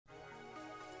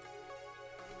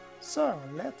So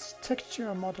let's texture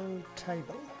a model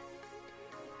table.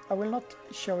 I will not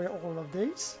show you all of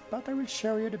these, but I will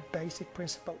show you the basic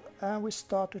principle. And we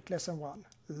start with lesson 1,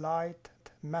 light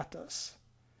matters.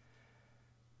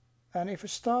 And if we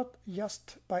start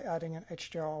just by adding an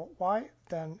HDRI,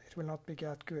 then it will not be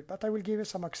that good. But I will give you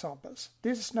some examples.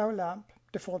 This is no lamp,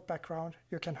 default background.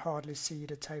 You can hardly see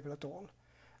the table at all.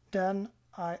 Then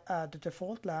I add the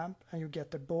default lamp and you get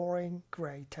the boring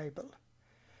gray table.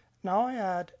 Now I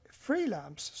add 3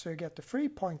 lamps, so you get the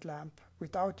 3-point lamp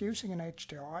without using an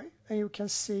HDRI, and you can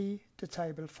see the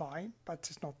table fine, but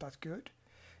it's not that good.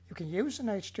 You can use an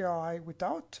HDRI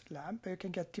without lamp, but you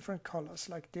can get different colors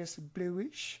like this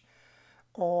bluish,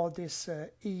 or this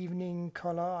evening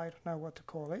color, I don't know what to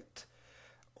call it.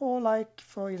 Or like,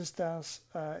 for instance,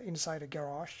 inside a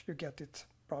garage, you get it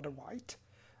rather white.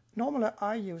 Normally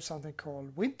I use something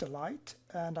called winter light,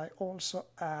 and I also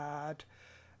add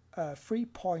a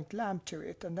 3-point lamp to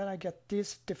it, and then I get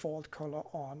this default color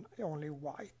on only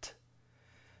white.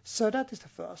 So that is the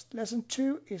first. Lesson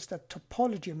 2 is that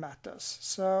topology matters.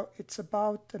 So it's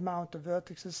about the amount of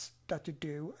vertices that you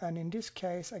do, and in this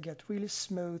case I get really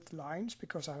smooth lines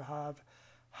because I have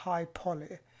high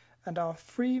poly, and there are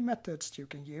 3 methods you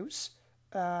can use,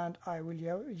 and I will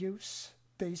use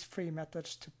these 3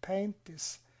 methods to paint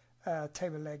this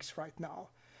table legs right now.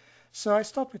 So I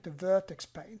start with the Vertex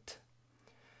Paint.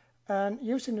 And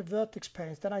using the Vertex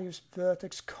Paint, then I use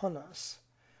Vertex colors.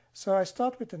 So I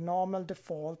start with the normal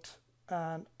default,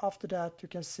 and after that you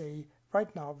can see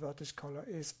right now Vertex color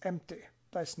is empty.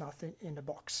 There's nothing in the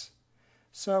box.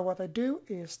 So what I do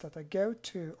is that I go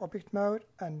to object mode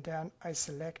and then I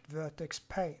select Vertex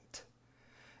Paint.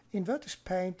 In Vertex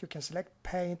Paint you can select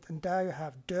paint, and there you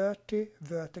have dirty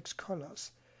vertex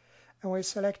colors. And when you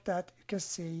select that, you can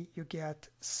see you get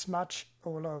smudge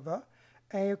all over.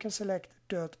 And you can select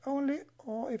dirt only,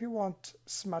 or if you want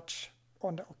smudge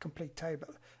on the complete table.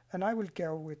 And I will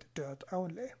go with dirt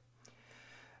only.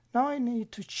 Now I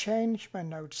need to change my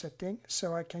node setting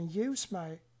so I can use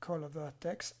my color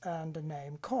vertex and the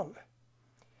name col.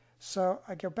 So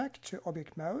I go back to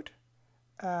object mode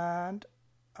and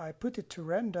I put it to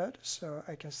rendered so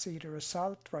I can see the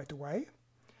result right away.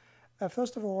 And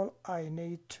first of all I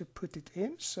need to put it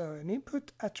in, so an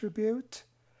input attribute,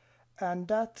 and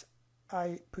that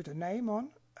I put a name on,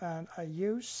 and I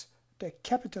use the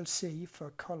capital C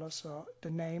for color, so the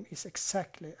name is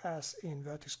exactly as in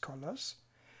Vertex colors.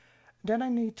 Then I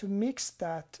need to mix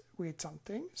that with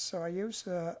something, so I use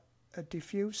a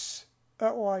diffuse,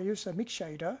 or I use a mix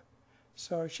shader.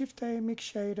 So Shift A, mix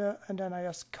shader, and then I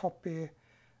just copy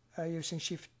using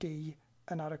Shift D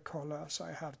another color, so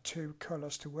I have 2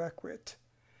 colors to work with.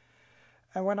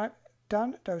 And when I've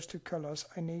done those 2 colors,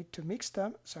 I need to mix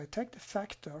them, so I take the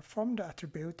factor from the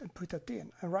attribute and put that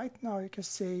in. And right now you can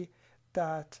see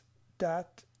that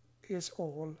that is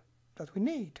all that we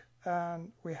need,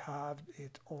 and we have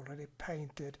it already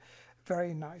painted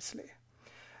very nicely.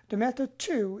 The method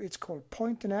 2, it's called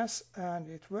Pointiness, and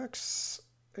it works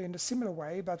in a similar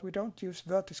way, but we don't use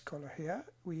vertex color here.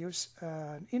 We use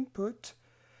an input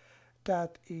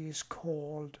that is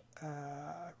called,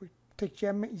 we take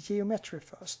geometry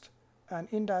first, and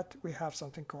in that we have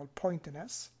something called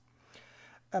Pointiness.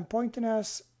 And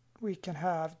Pointiness we can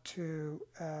have to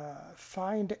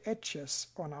find the edges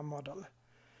on our model.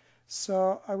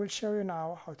 So I will show you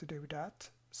now how to do that.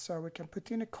 So we can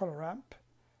put in a color ramp,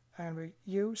 and we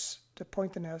use the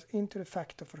Pointiness into the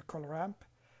factor for the color ramp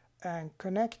and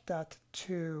connect that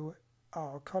to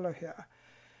our color here.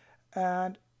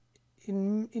 And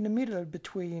in the middle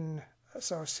between,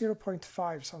 so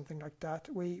 0.5, something like that,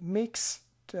 we mix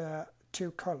the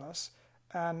 2 colors,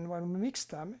 and when we mix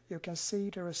them you can see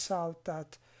the result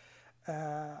that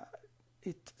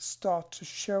it starts to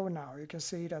show now. You can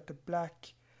see that the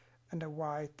black and the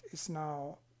white is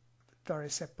now very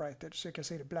separated, so you can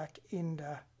see the black in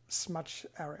the smudge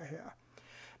area here.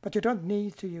 But you don't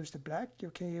need to use the black, you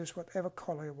can use whatever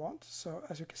color you want. So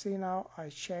as you can see now, I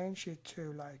change it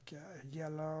to like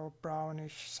yellow,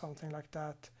 brownish, something like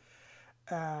that,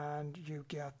 and you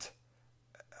get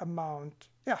amount,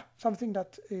 something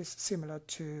that is similar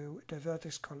to the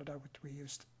vertex color that we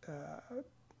used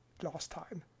last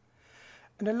time.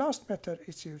 And the last method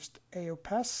is used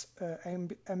AOPAS,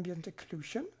 ambient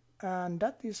occlusion, and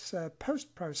that is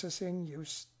post-processing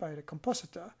used by the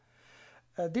compositor.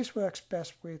 This works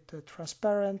best with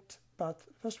transparent, but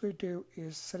first we do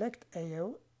is select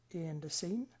AO in the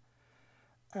scene,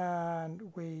 and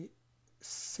we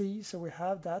see, so we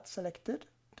have that selected,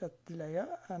 that layer,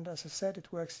 and as I said,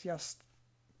 it works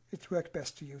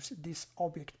best to use this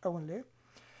object only.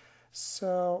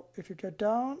 So if you go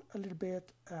down a little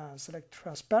bit and select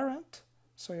transparent,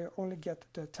 so you only get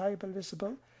the table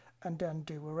visible, and then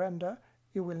do a render,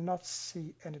 you will not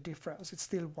see any difference. It's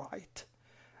still white.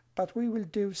 But we will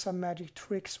do some magic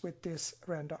tricks with this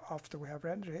render after we have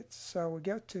rendered it. So we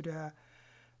go to the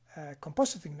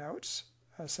compositing nodes,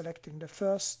 selecting the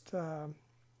first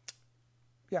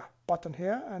button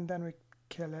here, and then we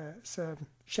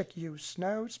check use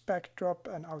nodes, backdrop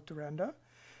and auto render,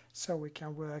 so we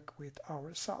can work with our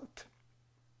result.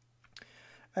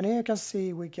 And here you can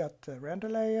see we get the render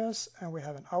layers, and we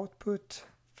have an output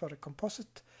for the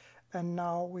composite, and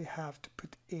now we have to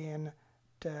put in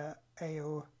the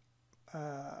AO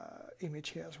image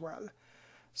here as well.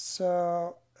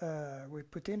 So we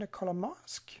put in a color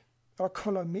mask or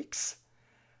color mix,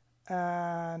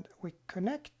 and we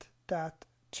connect that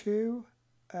to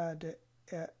the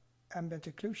ambient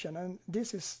occlusion, and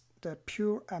this is the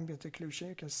pure ambient occlusion.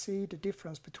 You can see the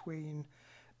difference between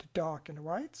the dark and the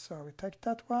white. So we take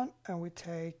that one and we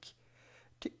take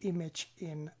the image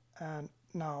in, and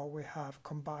now we have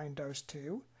combined those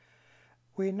two.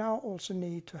 We now also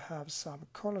need to have some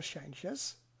color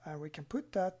changes, and we can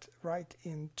put that right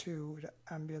into the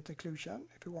ambient occlusion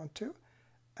if we want to,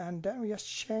 and then we just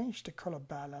change the color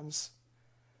balance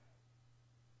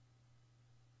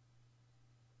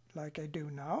like I do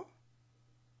now,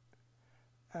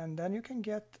 and then you can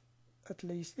get at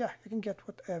least, you can get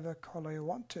whatever color you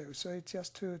want to. So it's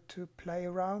just to play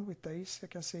around with these. You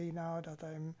can see now that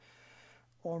I'm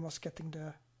almost getting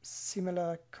the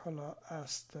similar color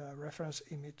as the reference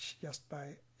image just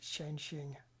by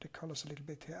changing the colors a little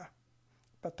bit here.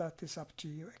 But that is up to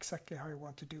you exactly how you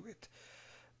want to do it.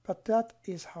 But that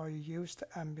is how you use the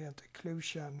ambient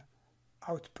occlusion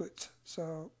output.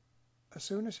 So as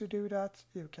soon as you do that,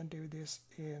 you can do this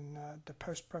in the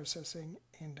post-processing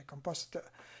in the compositor,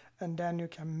 and then you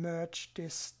can merge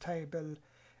this table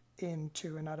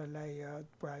into another layer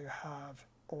where you have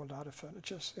all the other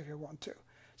furnitures if you want to.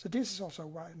 So this is also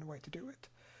one way to do it.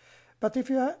 But if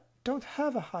you don't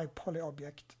have a high poly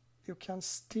object, you can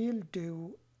still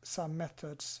do some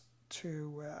methods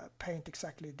to paint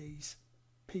exactly these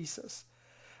pieces.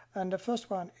 And the first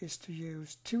one is to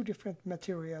use two different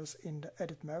materials in the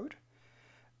edit mode.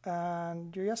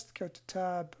 And you just go to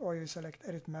tab, or you select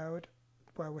edit mode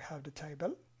where we have the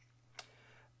table.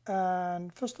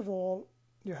 And first of all,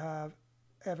 you have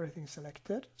everything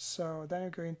selected. So then you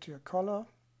go into your color,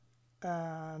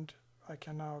 and I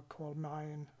can now call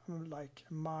mine like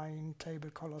mine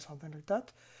table color, something like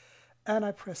that. And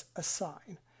I press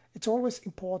assign. It's always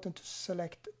important to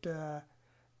select the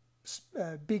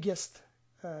biggest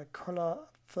color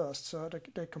first, so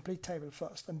the complete table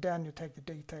first, and then you take the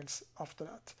details after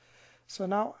that. So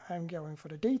now I'm going for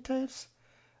the details,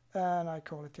 and I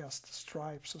call it just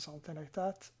stripes or something like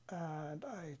that, and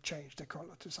I change the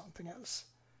color to something else.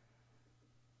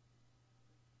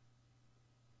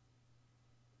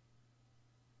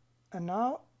 And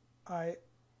now I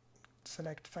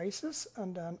select faces,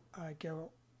 and then I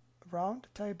go around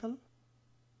the table.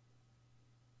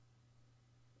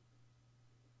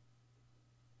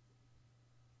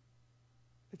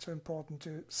 It's so important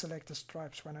to select the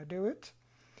stripes when I do it.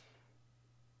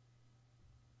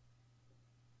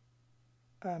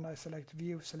 And I select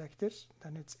view selected,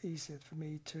 then it's easier for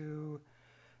me to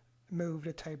move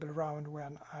the table around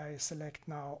when I select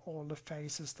now all the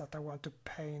faces that I want to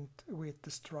paint with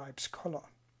the stripes color.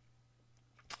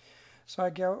 So I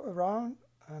go around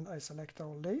and I select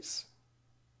all these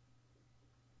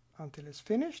until it's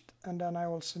finished, and then I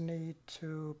also need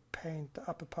to paint the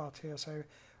upper part here. So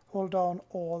hold down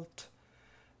Alt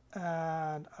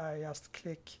and I just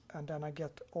click, and then I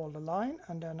get all the line,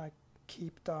 and then I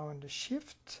keep down the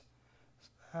Shift,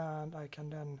 and I can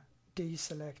then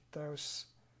deselect those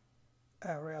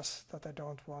areas that I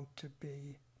don't want to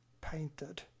be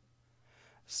painted.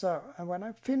 So, and when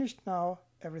I'm finished now,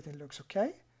 everything looks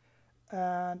okay.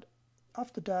 And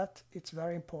after that, it's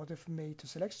very important for me to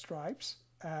select stripes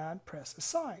and press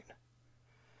assign.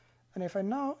 And if I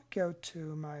now go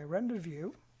to my render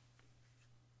view,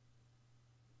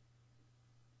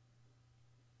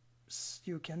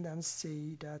 you can then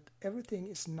see that everything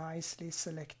is nicely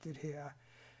selected here,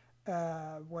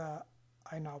 where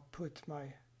I now put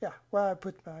my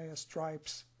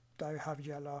stripes that I have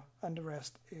yellow, and the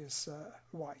rest is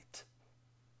white.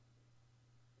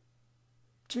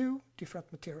 Two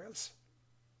different materials.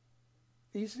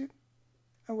 Easy,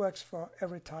 and works for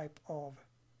every type of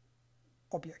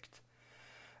object.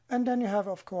 And then you have,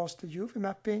 of course, the UV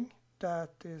mapping.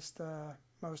 That is the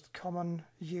most common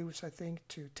use, I think,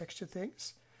 to texture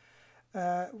things.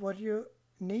 What you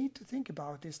need to think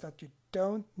about is that you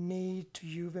don't need to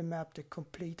UV map the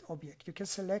complete object. You can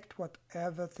select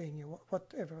whatever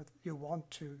you want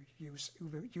to use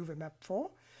UV map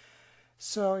for.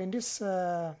 So in this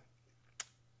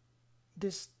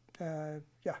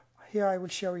here I will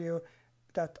show you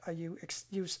that I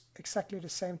use exactly the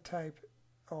same type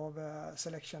of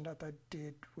selection that I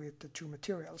did with the two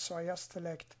materials. So I just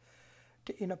select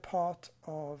the inner part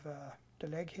of the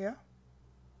leg here.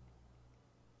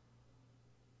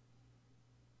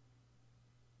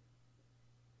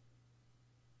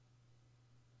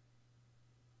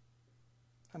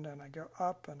 And then I go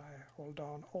up and I hold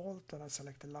down Alt and I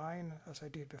select the line as I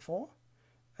did before.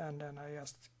 And then I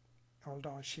just hold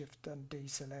down Shift and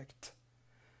deselect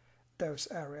those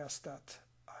areas that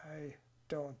I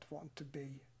don't want to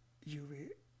be UV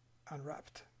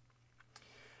unwrapped.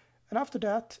 And after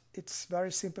that, it's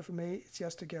very simple for me. It's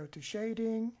just to go to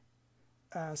Shading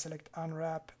and select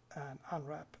Unwrap and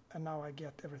Unwrap. And now I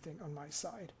get everything on my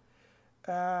side.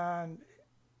 And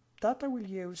that I will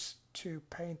use to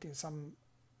paint in some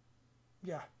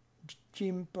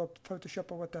GIMP or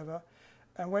Photoshop or whatever.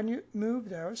 And when you move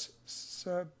those,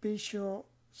 so be sure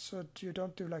so you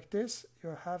don't do like this.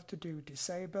 You have to do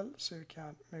disable so you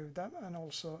can move them, and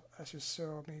also, as you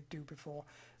saw me do before,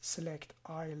 select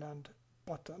island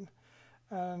button.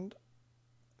 And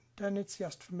then it's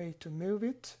just for me to move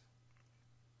it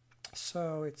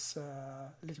so it's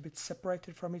a little bit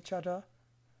separated from each other.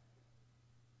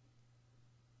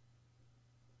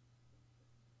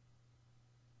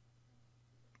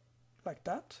 Like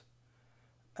that.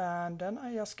 And then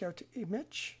I just go to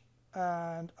Image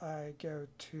and I go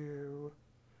to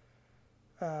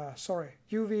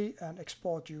UV and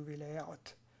Export UV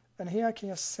Layout. And here I can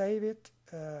just save it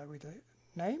with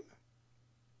a name.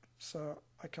 So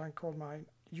I can call mine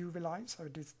UV lines. I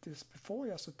did this before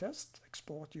just to test.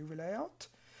 Export UV Layout.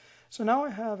 So now I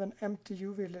have an empty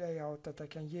UV layout that I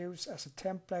can use as a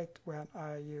template when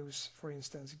I use, for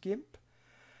instance, GIMP.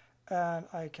 And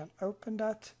I can open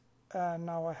that. And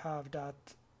now I have that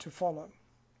to follow.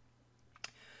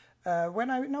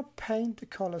 When I now paint the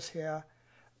colors here,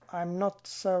 I'm not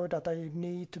so that I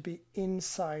need to be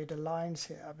inside the lines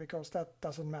here, because that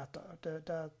doesn't matter.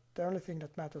 The only thing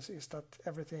that matters is that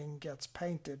everything gets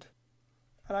painted.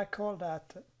 And I call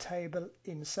that table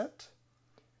inset.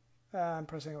 I'm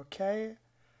pressing OK.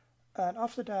 And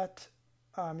after that,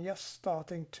 I'm just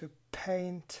starting to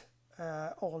paint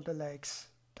all the legs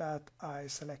that I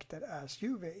selected as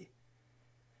UV.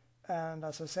 And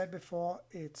as I said before,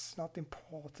 it's not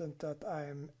important that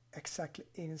I'm exactly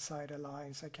inside the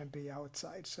lines. I can be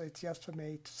outside. So it's just for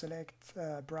me to select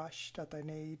a brush that I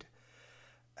need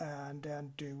and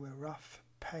then do a rough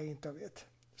paint of it.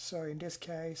 So in this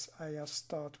case, I just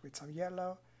start with some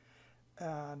yellow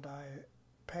and I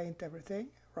paint everything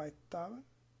right down.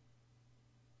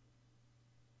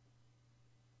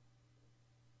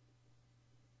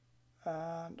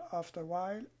 And after a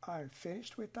while, I'm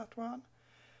finished with that one.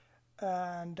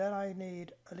 And then I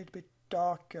need a little bit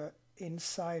darker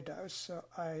inside those, so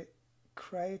I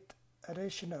create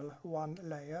additional one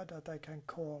layer that I can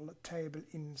call table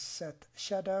inset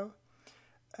shadow,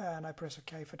 and I press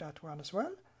OK for that one as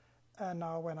well. And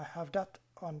now when I have that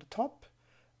on the top,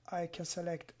 I can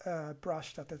select a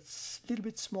brush that is a little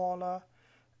bit smaller,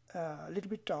 a little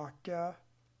bit darker,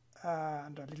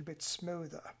 and a little bit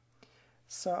smoother.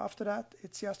 So after that,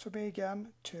 it's just for me again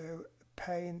to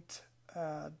paint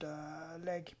the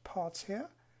leg parts here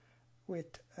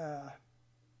with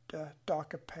the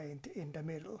darker paint in the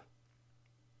middle.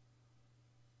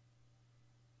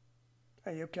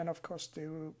 And you can of course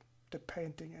do the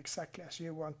painting exactly as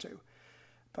you want to,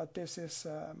 but this is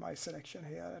my selection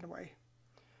here anyway.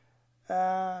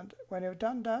 And when you've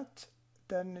done that,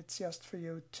 then it's just for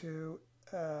you to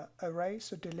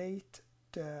erase or delete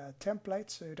the template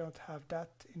so you don't have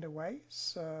that in the way.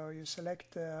 So you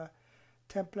select the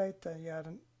template and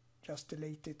you just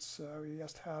delete it, so you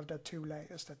just have the two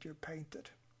layers that you painted.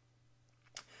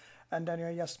 And then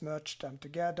you just merge them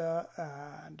together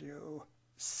and you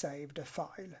save the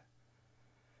file.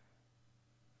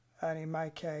 And in my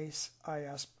case, I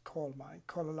just call my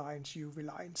color lines UV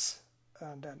lines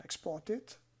and then export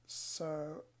it.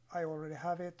 So I already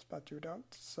have it, but you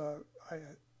don't. So I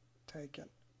take and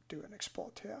do an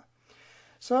export here.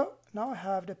 So now I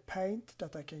have the paint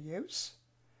that I can use.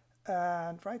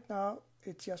 And right now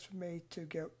it's just for me to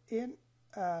go in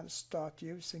and start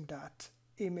using that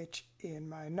image in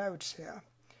my nodes here.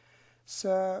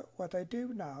 So what I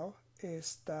do now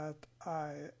is that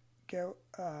I go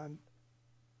and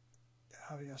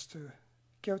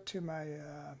go to my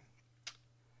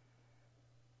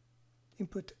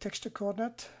input texture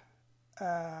coordinate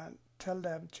and tell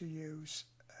them to use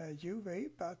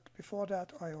UV, but before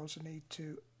that I also need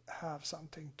to have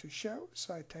something to show.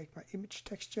 So I take my image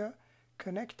texture,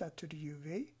 connect that to the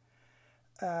UV,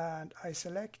 and I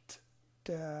select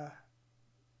the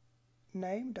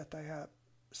name that I have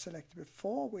selected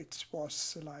before, which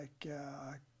was like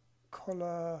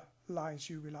color lines,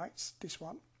 UV lines, this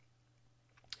one.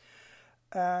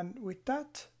 And with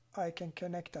that I can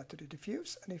connect that to the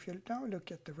diffuse, and if you now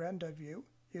look at the render view,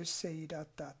 you see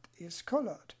that that is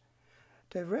colored.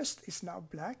 The rest is now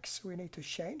black, so we need to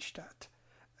change that.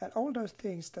 And all those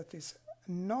things that is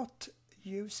not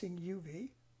using UV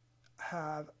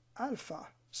have alpha,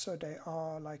 so they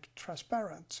are like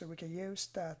transparent, so we can use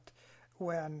that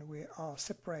when we are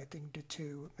separating the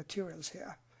two materials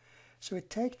here. So we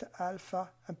take the alpha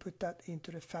and put that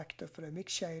into the factor for the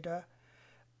mix shader,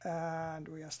 and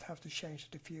we just have to change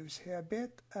the diffuse here a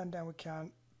bit, and then we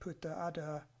can put the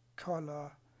other color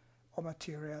or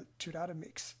material to the other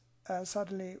mix, and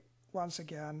suddenly once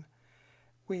again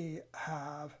we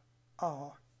have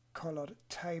our colored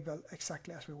table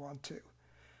exactly as we want to.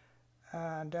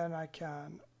 And then I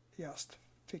can just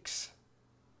fix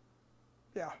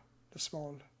the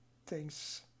small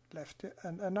things left.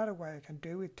 And another way I can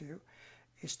do it too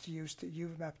is to use the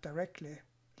UV map directly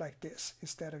like this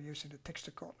instead of using the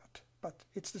texture coordinate, but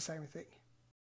it's the same thing.